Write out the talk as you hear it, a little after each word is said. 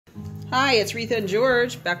Hi, it's Retha and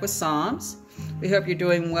George back with Psalms. We hope you're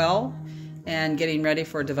doing well and getting ready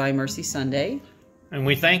for Divine Mercy Sunday. And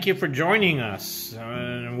we thank you for joining us.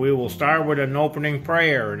 We will start with an opening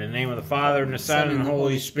prayer in the name of the Father, and the Son, and the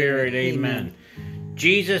Holy Spirit. Amen.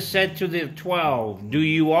 Jesus said to the 12, "Do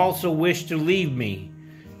you also wish to leave me?"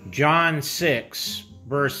 John 6,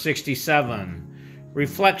 verse 67.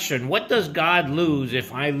 Reflection: what does God lose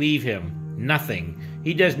if I leave him? Nothing.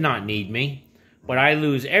 He does not need me. But I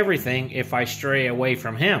lose everything if I stray away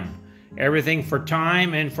from him. Everything for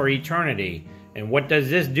time and for eternity. And what does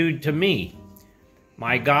this do to me?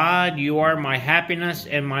 My God, you are my happiness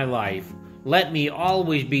and my life. Let me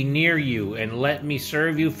always be near you and let me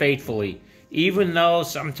serve you faithfully, even though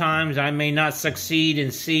sometimes I may not succeed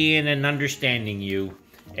in seeing and understanding you.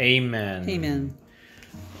 Amen. Amen.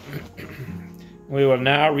 We will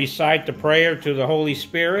now recite the prayer to the Holy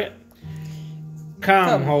Spirit.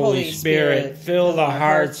 Come, Holy Spirit, fill the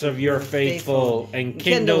hearts of your faithful and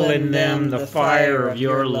kindle in them the fire of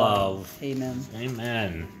your love. Amen.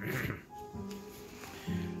 Amen.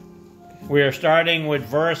 We are starting with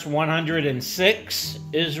verse 106,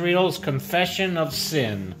 Israel's confession of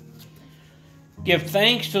sin. Give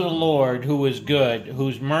thanks to the Lord who is good,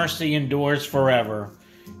 whose mercy endures forever.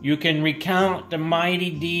 You can recount the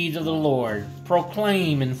mighty deeds of the Lord,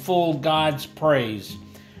 proclaim in full God's praise.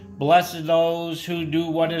 Blessed those who do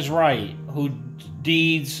what is right, whose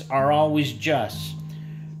deeds are always just.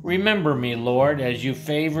 Remember me, Lord, as you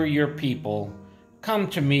favor your people. Come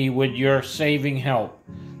to me with your saving help,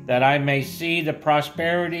 that I may see the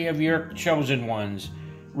prosperity of your chosen ones.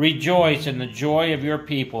 Rejoice in the joy of your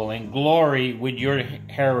people, and glory with your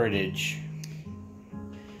heritage.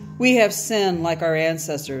 We have sinned like our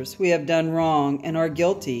ancestors. We have done wrong and are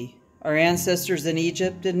guilty. Our ancestors in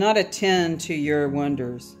Egypt did not attend to your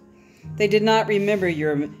wonders. They did not remember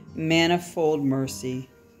your manifold mercy.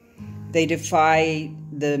 They defied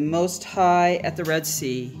the Most High at the Red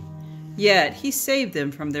Sea. Yet he saved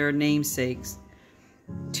them from their namesakes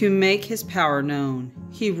to make his power known.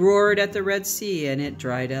 He roared at the Red Sea and it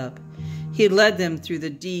dried up. He led them through the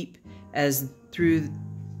deep as through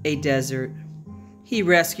a desert. He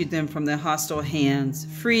rescued them from the hostile hands,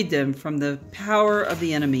 freed them from the power of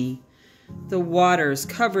the enemy. The waters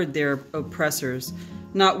covered their oppressors.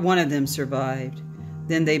 Not one of them survived.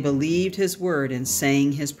 Then they believed his word and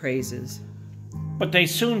sang his praises. But they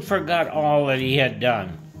soon forgot all that he had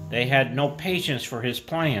done. They had no patience for his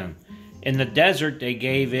plan. In the desert they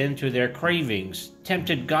gave in to their cravings,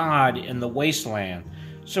 tempted God in the wasteland.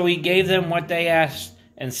 So he gave them what they asked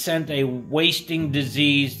and sent a wasting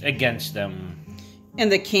disease against them. In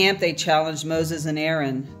the camp they challenged Moses and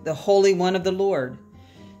Aaron, the Holy One of the Lord.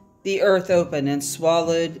 The earth opened and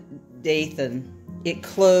swallowed Dathan. It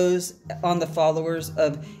closed on the followers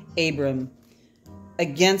of Abram.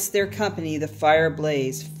 Against their company the fire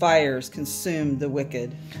blazed. Fires consumed the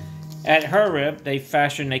wicked. At Horeb they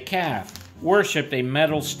fashioned a calf, worshipped a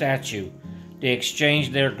metal statue. They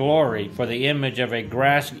exchanged their glory for the image of a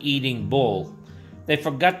grass-eating bull. They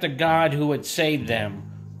forgot the God who had saved them,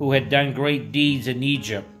 who had done great deeds in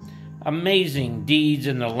Egypt, amazing deeds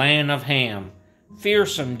in the land of Ham,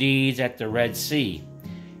 fearsome deeds at the Red Sea.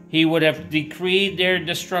 He would have decreed their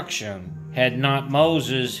destruction, had not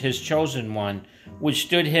Moses, his chosen one,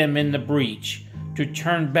 withstood him in the breach, to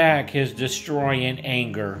turn back his destroying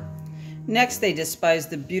anger. Next they despised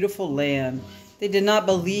the beautiful land. They did not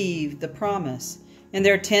believe the promise. In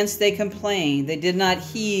their tents they complained. They did not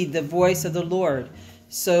heed the voice of the Lord.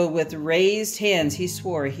 So with raised hands he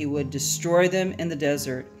swore he would destroy them in the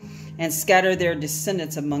desert and scatter their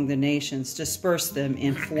descendants among the nations, disperse them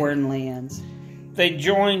in foreign lands. They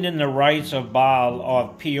joined in the rites of Baal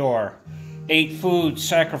of Peor, ate food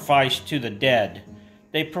sacrificed to the dead.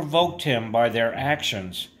 They provoked him by their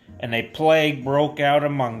actions, and a plague broke out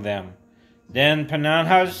among them. Then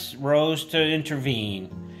Phinehas rose to intervene,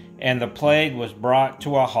 and the plague was brought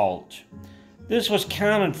to a halt. This was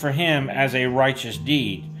counted for him as a righteous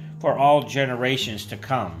deed for all generations to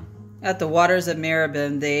come. At the waters of Meribah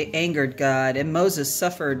they angered God, and Moses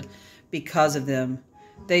suffered because of them.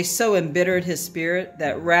 They so embittered his spirit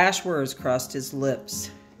that rash words crossed his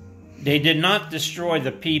lips. They did not destroy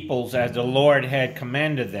the peoples as the Lord had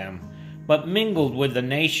commanded them, but mingled with the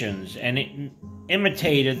nations and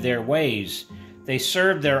imitated their ways. They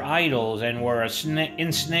served their idols and were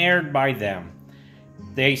ensnared by them.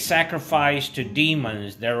 They sacrificed to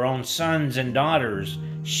demons their own sons and daughters,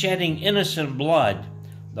 shedding innocent blood,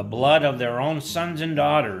 the blood of their own sons and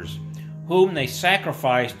daughters, whom they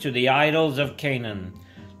sacrificed to the idols of Canaan,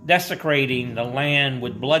 desecrating the land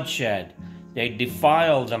with bloodshed. They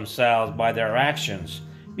defiled themselves by their actions,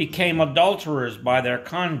 became adulterers by their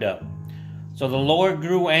conduct. So the Lord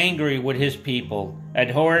grew angry with his people,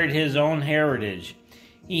 abhorred his own heritage.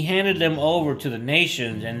 He handed them over to the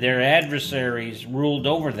nations, and their adversaries ruled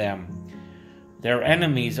over them. Their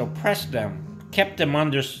enemies oppressed them, kept them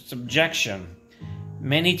under subjection.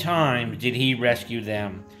 Many times did he rescue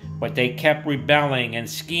them, but they kept rebelling and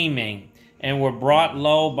scheming, and were brought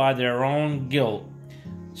low by their own guilt.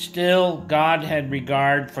 Still, God had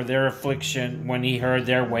regard for their affliction when he heard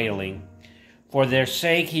their wailing. For their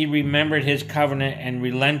sake he remembered his covenant and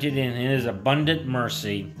relented in his abundant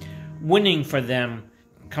mercy, winning for them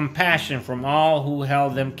compassion from all who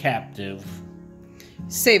held them captive.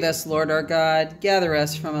 Save us, Lord our God. Gather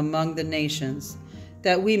us from among the nations,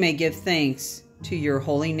 that we may give thanks to your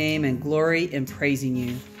holy name and glory in praising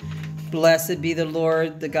you. Blessed be the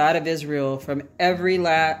Lord, the God of Israel, from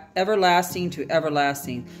everlasting to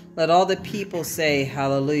everlasting. Let all the people say,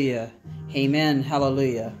 Hallelujah. Amen.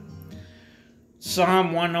 Hallelujah.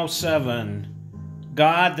 Psalm 107.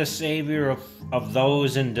 God, the Savior of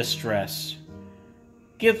those in distress.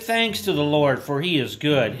 Give thanks to the Lord, for he is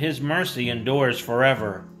good. His mercy endures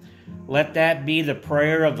forever. Let that be the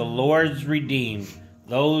prayer of the Lord's redeemed,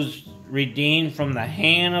 those redeemed from the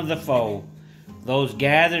hand of the foe, those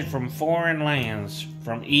gathered from foreign lands,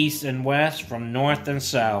 from east and west, from north and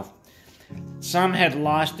south. Some had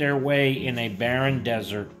lost their way in a barren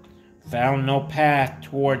desert, found no path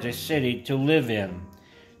towards a city to live in.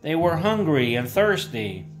 They were hungry and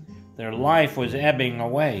thirsty. Their life was ebbing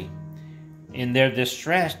away. In their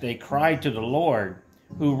distress they cried to the Lord,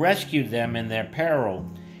 who rescued them in their peril,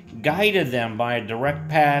 guided them by a direct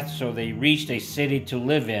path so they reached a city to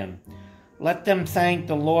live in. Let them thank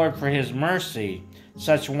the Lord for his mercy,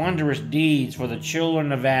 such wondrous deeds for the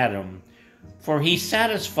children of Adam. For he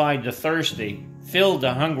satisfied the thirsty, filled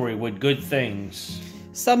the hungry with good things.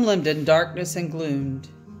 Some lived in darkness and gloom,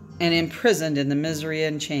 and imprisoned in the misery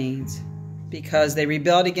and chains, because they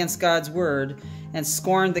rebelled against God's word and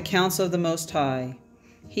scorned the counsel of the Most High.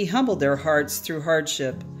 He humbled their hearts through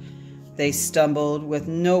hardship. They stumbled with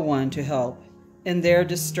no one to help. In their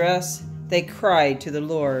distress, they cried to the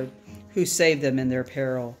Lord, who saved them in their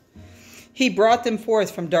peril. He brought them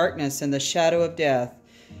forth from darkness and the shadow of death,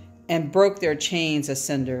 and broke their chains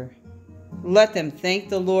asunder. Let them thank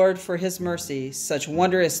the Lord for his mercy, such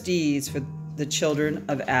wondrous deeds for the children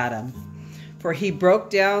of Adam. For he broke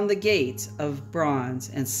down the gates of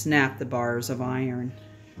bronze and snapped the bars of iron.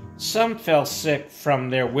 Some fell sick from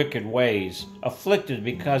their wicked ways, afflicted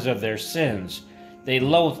because of their sins. They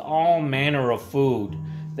loathed all manner of food.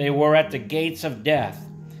 They were at the gates of death.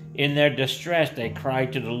 In their distress they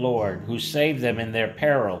cried to the Lord, who saved them in their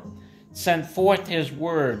peril, sent forth his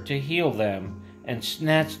word to heal them, and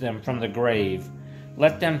snatched them from the grave.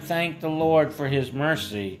 Let them thank the Lord for his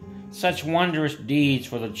mercy, such wondrous deeds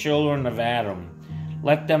for the children of Adam.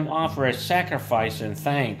 Let them offer a sacrifice and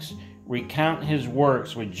thanks, recount his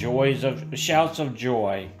works with shouts of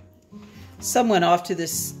joy. Some went off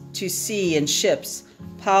to sea in ships,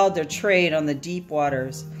 piled their trade on the deep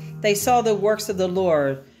waters. They saw the works of the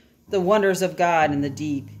Lord, the wonders of God in the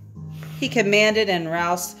deep. He commanded and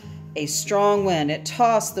roused a strong wind. It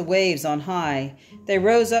tossed the waves on high. They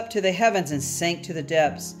rose up to the heavens and sank to the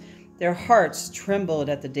depths. Their hearts trembled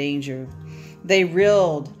at the danger. They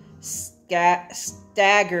reeled,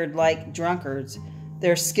 staggered like drunkards.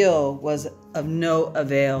 Their skill was of no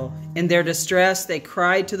avail. In their distress they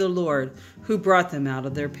cried to the Lord, who brought them out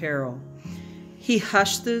of their peril. He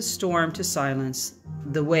hushed the storm to silence.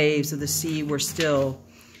 The waves of the sea were still.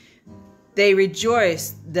 They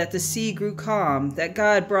rejoiced that the sea grew calm, that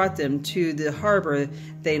God brought them to the harbor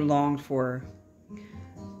they longed for.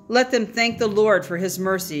 Let them thank the Lord for his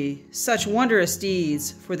mercy, such wondrous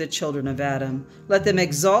deeds for the children of Adam. Let them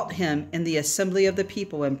exalt him in the assembly of the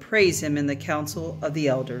people and praise him in the council of the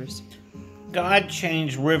elders. God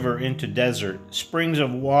changed river into desert, springs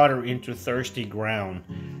of water into thirsty ground,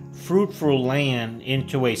 fruitful land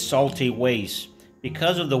into a salty waste,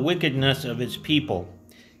 because of the wickedness of his people.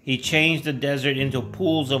 He changed the desert into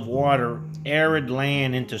pools of water, arid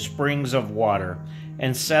land into springs of water,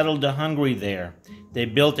 and settled the hungry there. They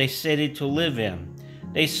built a city to live in.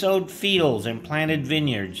 They sowed fields and planted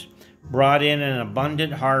vineyards, brought in an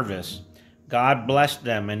abundant harvest. God blessed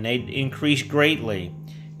them, and they increased greatly,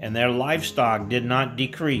 and their livestock did not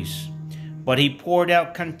decrease. But he poured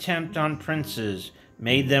out contempt on princes,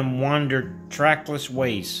 made them wander trackless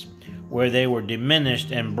wastes, where they were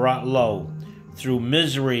diminished and brought low, through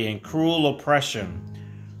misery and cruel oppression,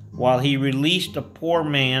 while he released the poor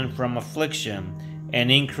man from affliction, and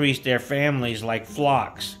increased their families like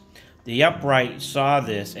flocks. The upright saw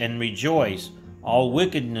this and rejoiced. All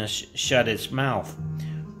wickedness shut its mouth.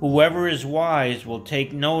 Whoever is wise will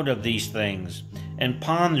take note of these things and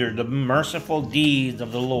ponder the merciful deeds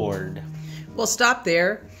of the Lord. We'll stop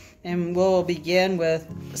there and we'll begin with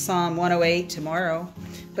Psalm 108 tomorrow.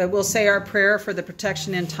 But we'll say our prayer for the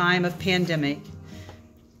protection in time of pandemic.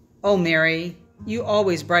 O Mary, you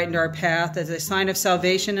always brightened our path as a sign of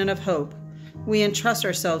salvation and of hope. We entrust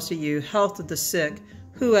ourselves to you, health of the sick,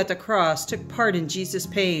 who at the cross took part in Jesus'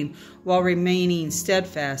 pain while remaining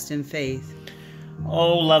steadfast in faith.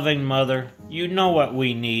 O loving Mother, you know what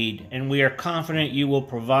we need, and we are confident you will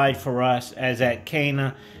provide for us as at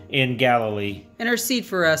Cana in Galilee. Intercede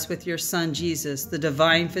for us with your Son Jesus, the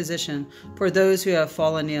divine physician, for those who have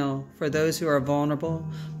fallen ill, for those who are vulnerable,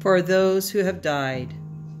 for those who have died.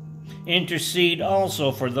 Intercede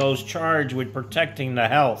also for those charged with protecting the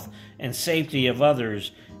health and safety of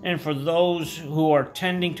others, and for those who are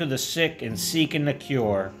tending to the sick and seeking the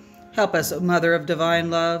cure. Help us, O Mother of divine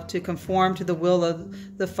love, to conform to the will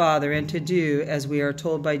of the Father and to do as we are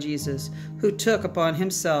told by Jesus, who took upon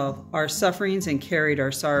himself our sufferings and carried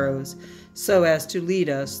our sorrows, so as to lead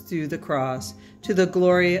us through the cross to the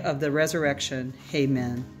glory of the resurrection.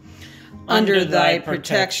 Amen. Under thy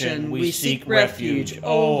protection we seek refuge,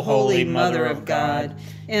 O Holy Mother of God.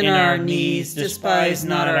 In our needs despise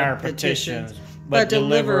not our petitions, but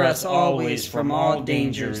deliver us always from all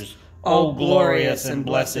dangers. O glorious and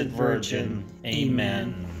blessed Virgin.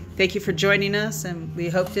 Amen. Thank you for joining us, and we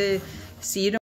hope to see you tomorrow.